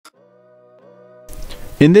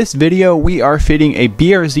In this video, we are fitting a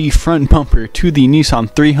BRZ front bumper to the Nissan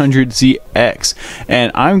 300ZX,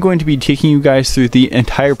 and I'm going to be taking you guys through the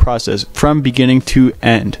entire process from beginning to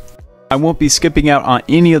end. I won't be skipping out on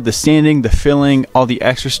any of the sanding, the filling, all the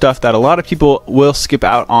extra stuff that a lot of people will skip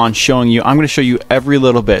out on showing you. I'm going to show you every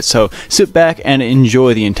little bit, so sit back and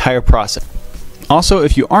enjoy the entire process. Also,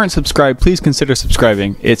 if you aren't subscribed, please consider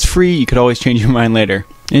subscribing. It's free, you could always change your mind later.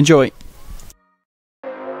 Enjoy!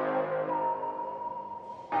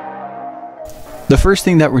 The first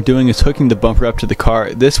thing that we're doing is hooking the bumper up to the car.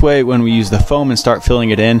 This way, when we use the foam and start filling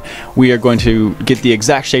it in, we are going to get the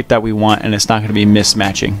exact shape that we want and it's not going to be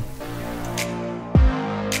mismatching.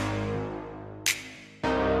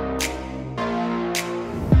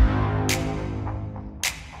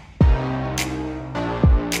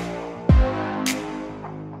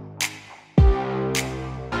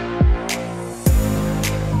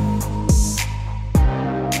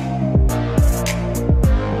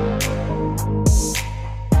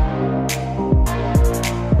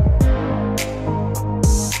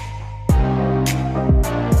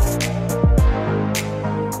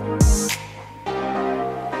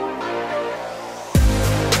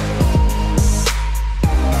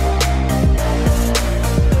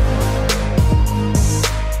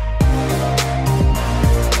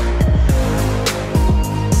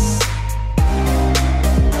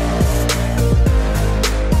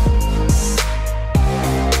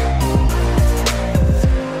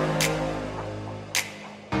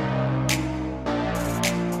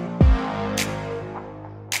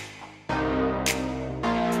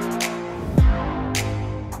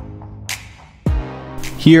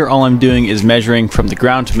 Here, all I'm doing is measuring from the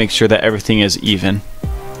ground to make sure that everything is even.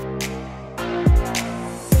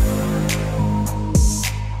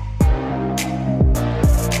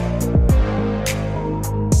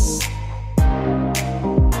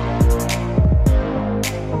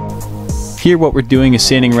 Here what we're doing is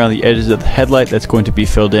sanding around the edges of the headlight that's going to be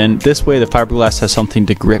filled in. This way the fiberglass has something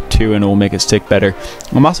to grip to and it will make it stick better.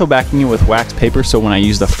 I'm also backing it with wax paper, so when I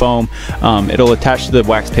use the foam, it'll attach to the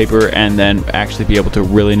wax paper and then actually be able to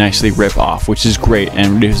really nicely rip off, which is great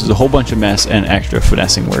and reduces a whole bunch of mess and extra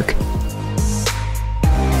finessing work.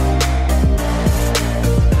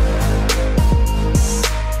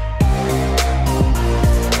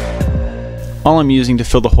 All I'm using to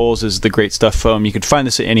fill the holes is the Great Stuff foam. You could find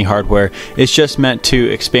this at any hardware. It's just meant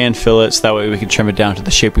to expand fillets, that way we can trim it down to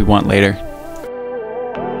the shape we want later.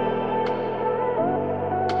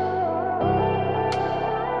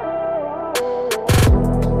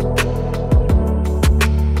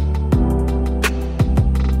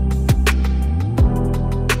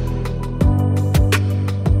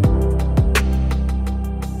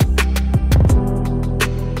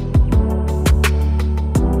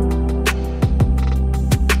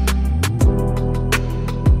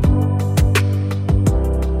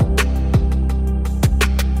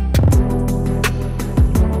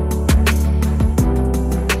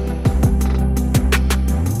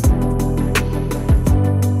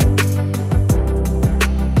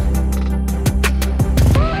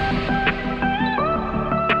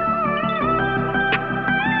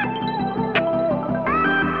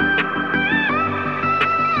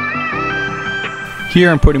 Here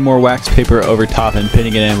I'm putting more wax paper over top and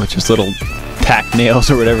pinning it in with just little tack nails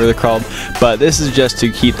or whatever they're called, but this is just to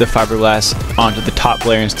keep the fiberglass onto the top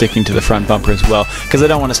layer and sticking to the front bumper as well, because I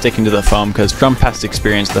don't want to stick into the foam, because from past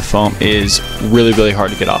experience the foam is really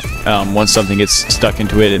hard to get off. Once something gets stuck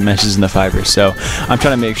into it, it meshes in the fibers, so I'm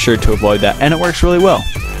trying to make sure to avoid that, and it works really well.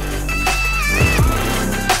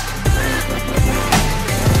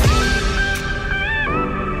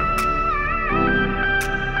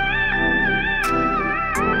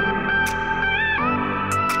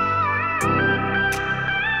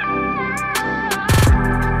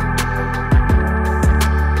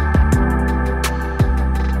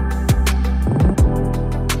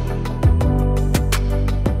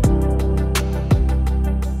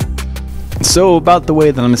 So about the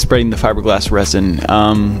way that I'm spreading the fiberglass resin,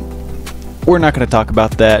 we're not going to talk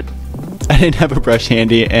about that. I didn't have a brush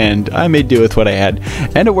handy and I made do with what I had,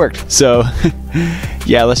 and it worked, so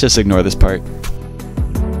yeah, let's just ignore this part.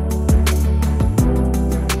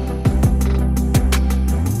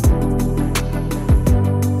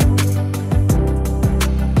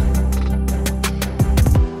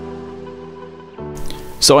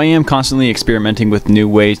 So I am constantly experimenting with new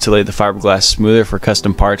ways to lay the fiberglass smoother for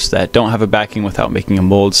custom parts that don't have a backing without making a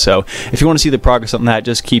mold. So if you want to see the progress on that,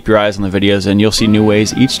 just keep your eyes on the videos and you'll see new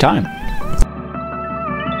ways each time.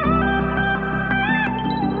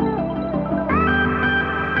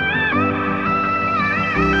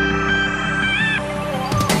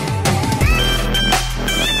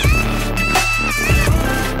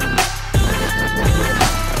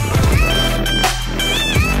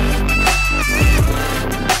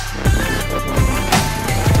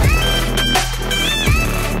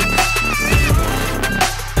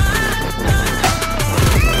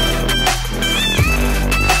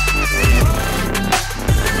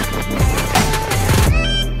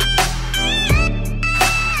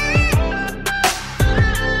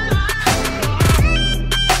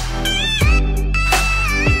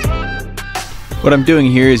 What I'm doing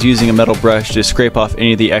here is using a metal brush to scrape off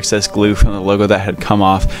any of the excess glue from the logo that had come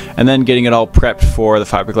off, and then getting it all prepped for the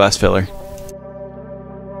fiberglass filler.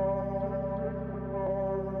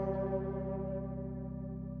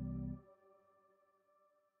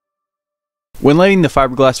 When laying the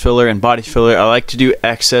fiberglass filler and body filler, I like to do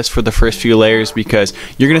excess for the first few layers because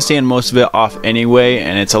you're going to sand most of it off anyway,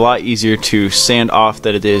 and it's a lot easier to sand off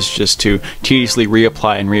than it is just to tediously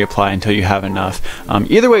reapply and reapply until you have enough.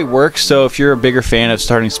 Either way works, so if you're a bigger fan of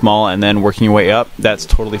starting small and then working your way up, that's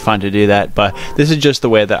totally fine to do that, but this is just the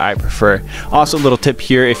way that I prefer. Also, a little tip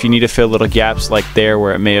here, if you need to fill little gaps like there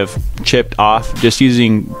where it may have chipped off, just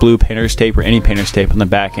using blue painter's tape or any painter's tape on the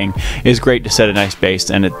backing is great to set a nice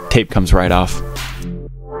base, and the tape comes right off.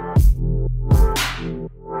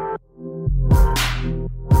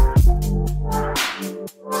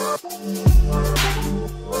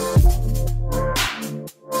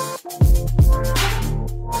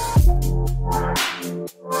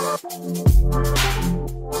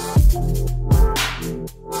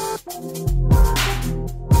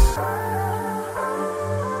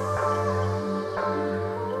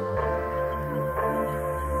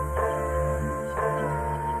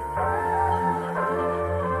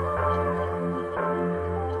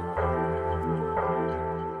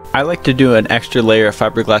 I like to do an extra layer of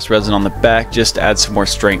fiberglass resin on the back just to add some more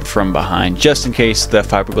strength from behind, just in case the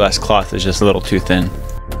fiberglass cloth is just a little too thin.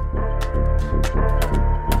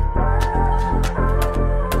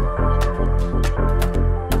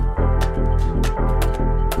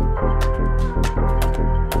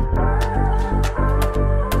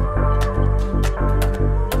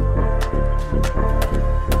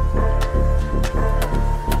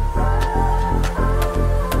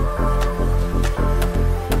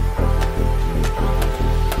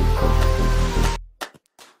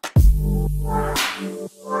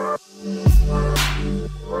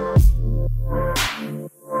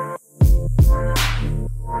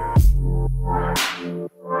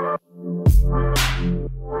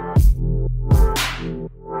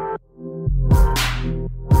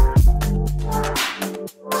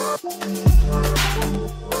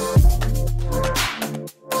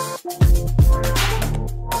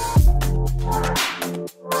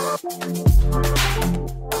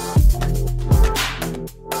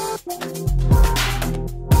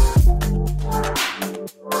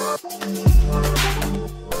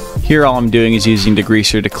 Here all I'm doing is using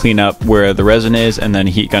degreaser to clean up where the resin is and then a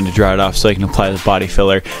heat gun to dry it off so I can apply the body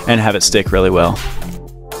filler and have it stick really well.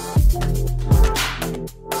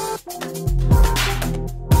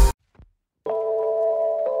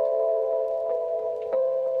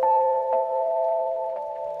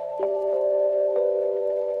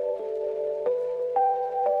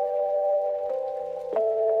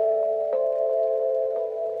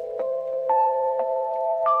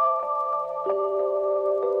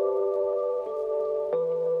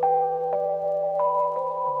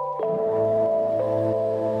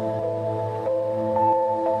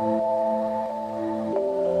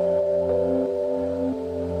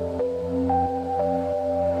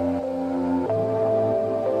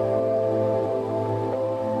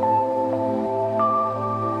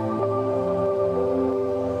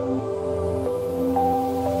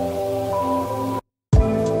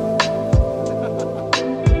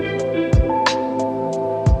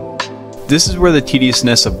 This is where the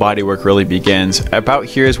tediousness of bodywork really begins. About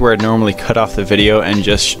here is where I normally cut off the video and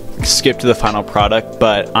just skip to the final product,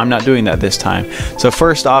 but I'm not doing that this time. So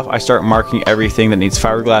first off, I start marking everything that needs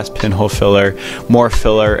fiberglass, pinhole filler, more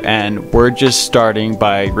filler, and we're just starting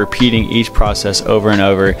by repeating each process over and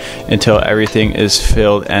over until everything is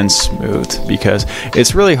filled and smooth, because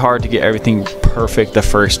it's really hard to get everything perfect the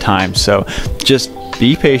first time. So just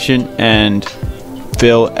be patient and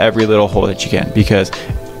fill every little hole that you can, because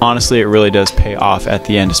honestly, it really does pay off at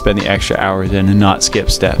the end to spend the extra hours in and not skip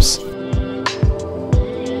steps.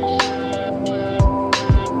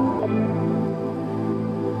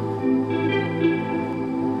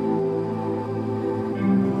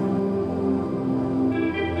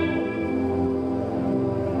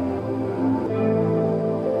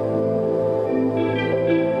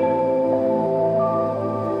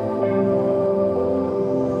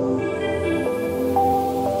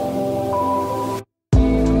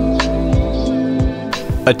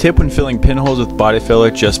 A tip when filling pinholes with body filler,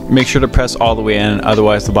 just make sure to press all the way in,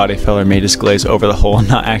 otherwise the body filler may just glaze over the hole and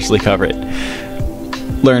not actually cover it.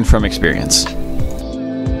 Learn from experience.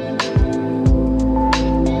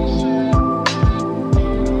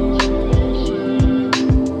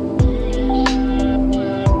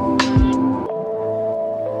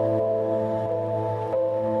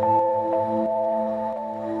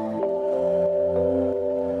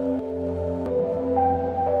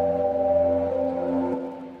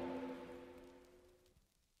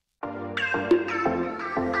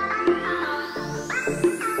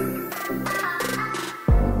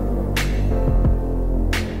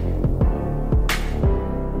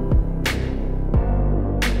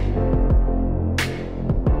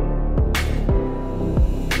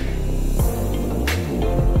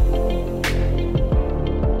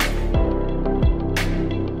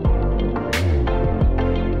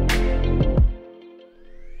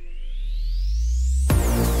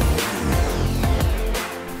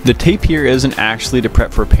 The tape here isn't actually to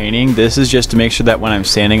prep for painting. This is just to make sure that when I'm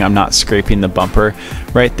sanding, I'm not scraping the bumper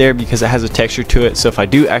right there, because it has a texture to it. So if I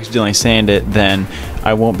do accidentally sand it, then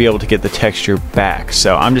I won't be able to get the texture back.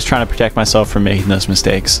 So I'm just trying to protect myself from making those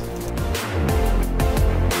mistakes.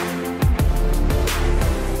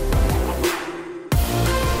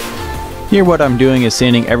 Here what I'm doing is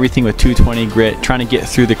sanding everything with 220 grit, trying to get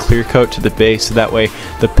through the clear coat to the base so that way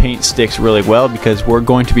the paint sticks really well, because we're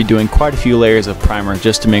going to be doing quite a few layers of primer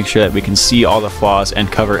just to make sure that we can see all the flaws and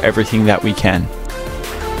cover everything that we can.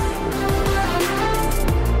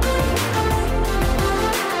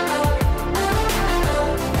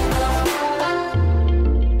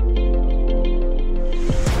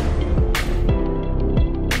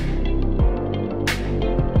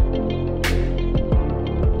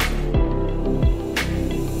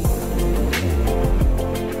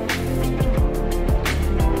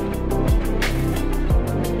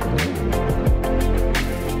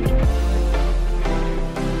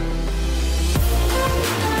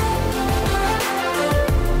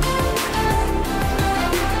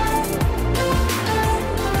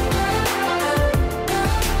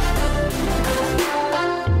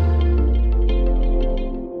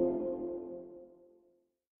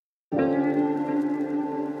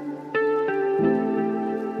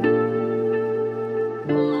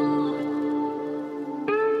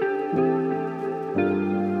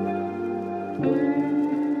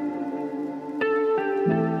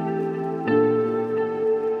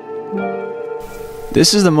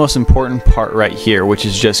 This is the most important part right here, which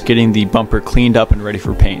is just getting the bumper cleaned up and ready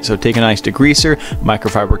for paint. So take a nice degreaser,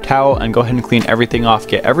 microfiber towel, and go ahead and clean everything off.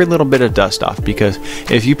 Get every little bit of dust off, because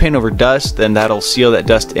if you paint over dust, then that'll seal that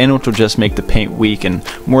dust in, which will just make the paint weak and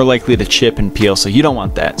more likely to chip and peel. So you don't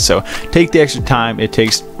want that. So take the extra time. It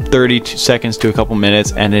takes 30 seconds to a couple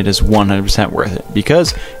minutes, and it is 100% worth it,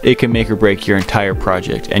 because it can make or break your entire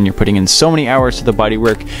project, and you're putting in so many hours to the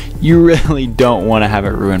bodywork. You really don't want to have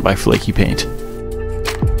it ruined by flaky paint.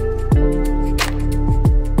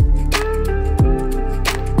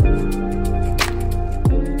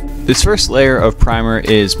 This first layer of primer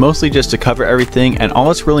is mostly just to cover everything, and all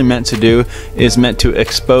it's really meant to do is meant to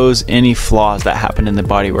expose any flaws that happen in the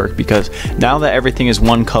bodywork, because now that everything is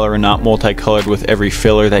one color and not multicolored with every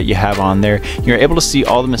filler that you have on there, you're able to see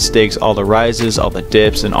all the mistakes, all the rises, all the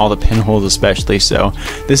dips, and all the pinholes especially. So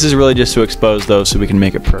this is really just to expose those so we can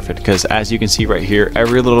make it perfect, because as you can see right here,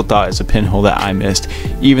 every little dot is a pinhole that I missed,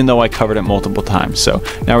 even though I covered it multiple times. So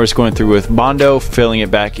now we're just going through with Bondo, filling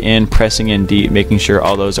it back in, pressing in deep, making sure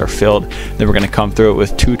all those are filled. Then we're going to come through it with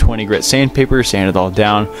 220 grit sandpaper, sand it all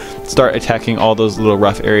down, start attacking all those little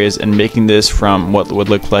rough areas, and making this from what would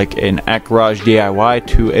look like an at garage DIY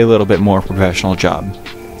to a little bit more professional job.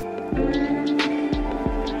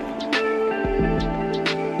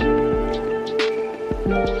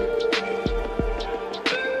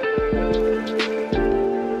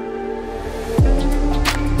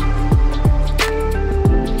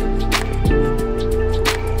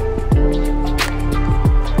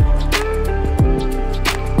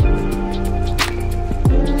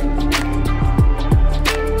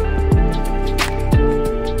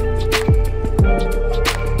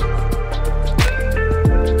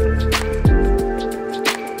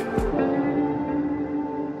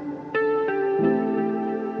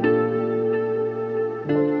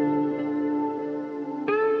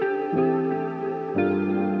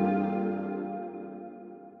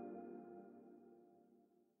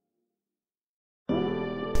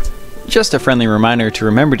 Just a friendly reminder to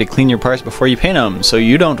remember to clean your parts before you paint them, so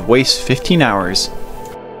you don't waste 15 hours.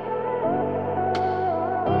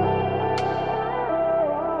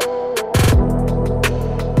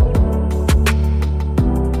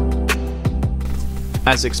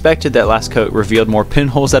 As expected, that last coat revealed more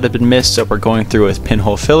pinholes that had been missed, so we're going through with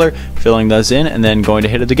pinhole filler, filling those in, and then going to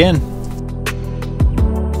hit it again.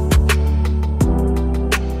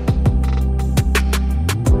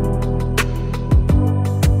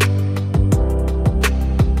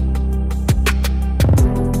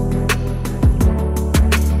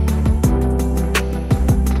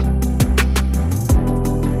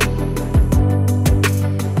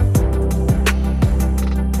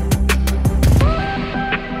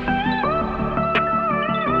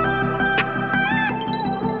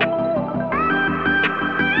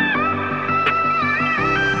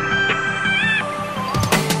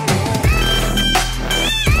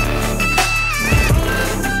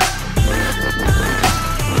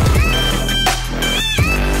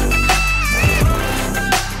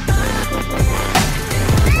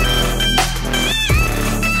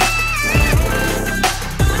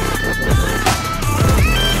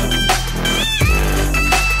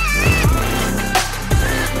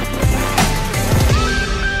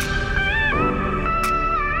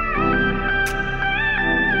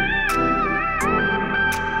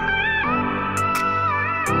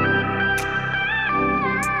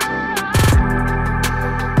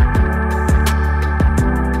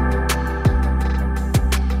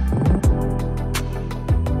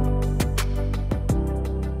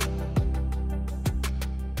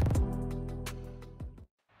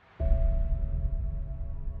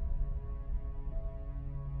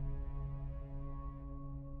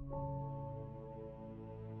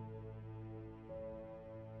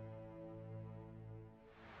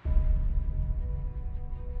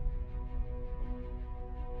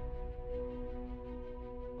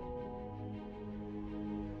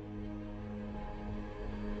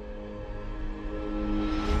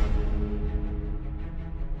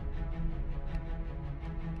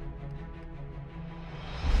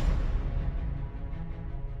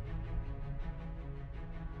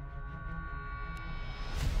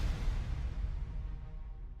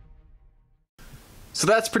 So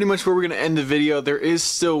that's pretty much where we're going to end the video. There is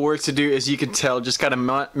still work to do, as you can tell. Just got to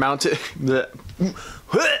mount it.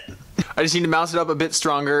 I just need to mount it up a bit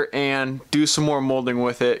stronger and do some more molding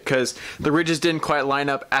with it, because the ridges didn't quite line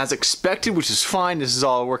up as expected, which is fine. This is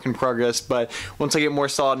all a work in progress, but once I get more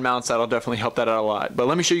solid mounts, that'll definitely help that out a lot. But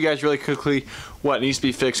let me show you guys really quickly what needs to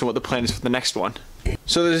be fixed and what the plan is for the next one.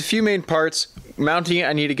 So there's a few main parts. Mounting it,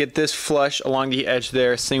 I need to get this flush along the edge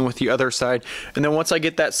there, same with the other side. And then once I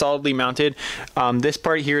get that solidly mounted, this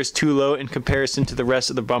part here is too low in comparison to the rest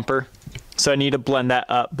of the bumper. So I need to blend that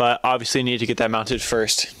up, but obviously I need to get that mounted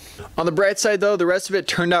first. On the bright side though, the rest of it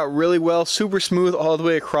turned out really well, super smooth all the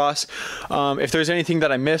way across. If there's anything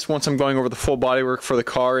that I missed once I'm going over the full bodywork for the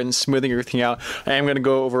car and smoothing everything out, I am going to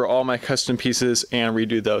go over all my custom pieces and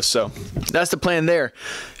redo those. So that's the plan there.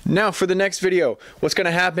 Now for the next video, what's going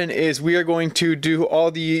to happen is we are going to do all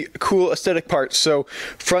the cool aesthetic parts. So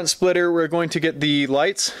front splitter, we're going to get the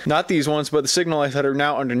lights, not these ones, but the signal lights that are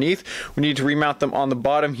now underneath. We need to remount them on the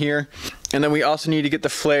bottom here. And then we also need to get the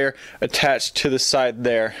flare attached to the side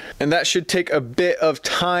there. And that should take a bit of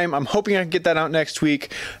time. I'm hoping I can get that out next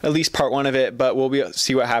week, at least part one of it, but we'll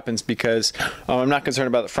see what happens, because I'm not concerned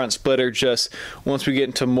about the front splitter. Just once we get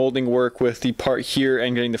into molding work with the part here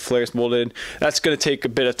and getting the flares molded, that's gonna take a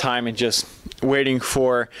bit of time, and just waiting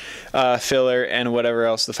for filler and whatever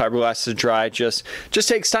else, the fiberglass to dry, just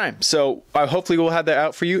takes time. So hopefully we'll have that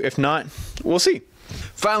out for you. If not, we'll see.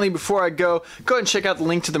 Finally, before I go ahead and check out the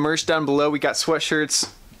link to the merch down below. We got sweatshirts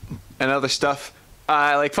and other stuff,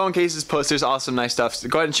 like phone cases, posters, awesome, nice stuff. So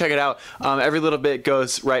go ahead and check it out. Every little bit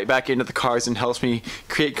goes right back into the cars and helps me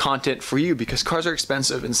create content for you, because cars are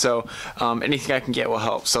expensive, and so anything I can get will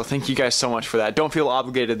help. So thank you guys so much for that. Don't feel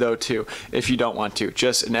obligated though too if you don't want to.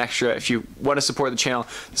 Just an extra. If you want to support the channel,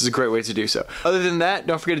 this is a great way to do so. Other than that,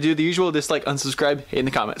 don't forget to do the usual: dislike, unsubscribe, hate in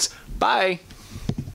the comments. Bye!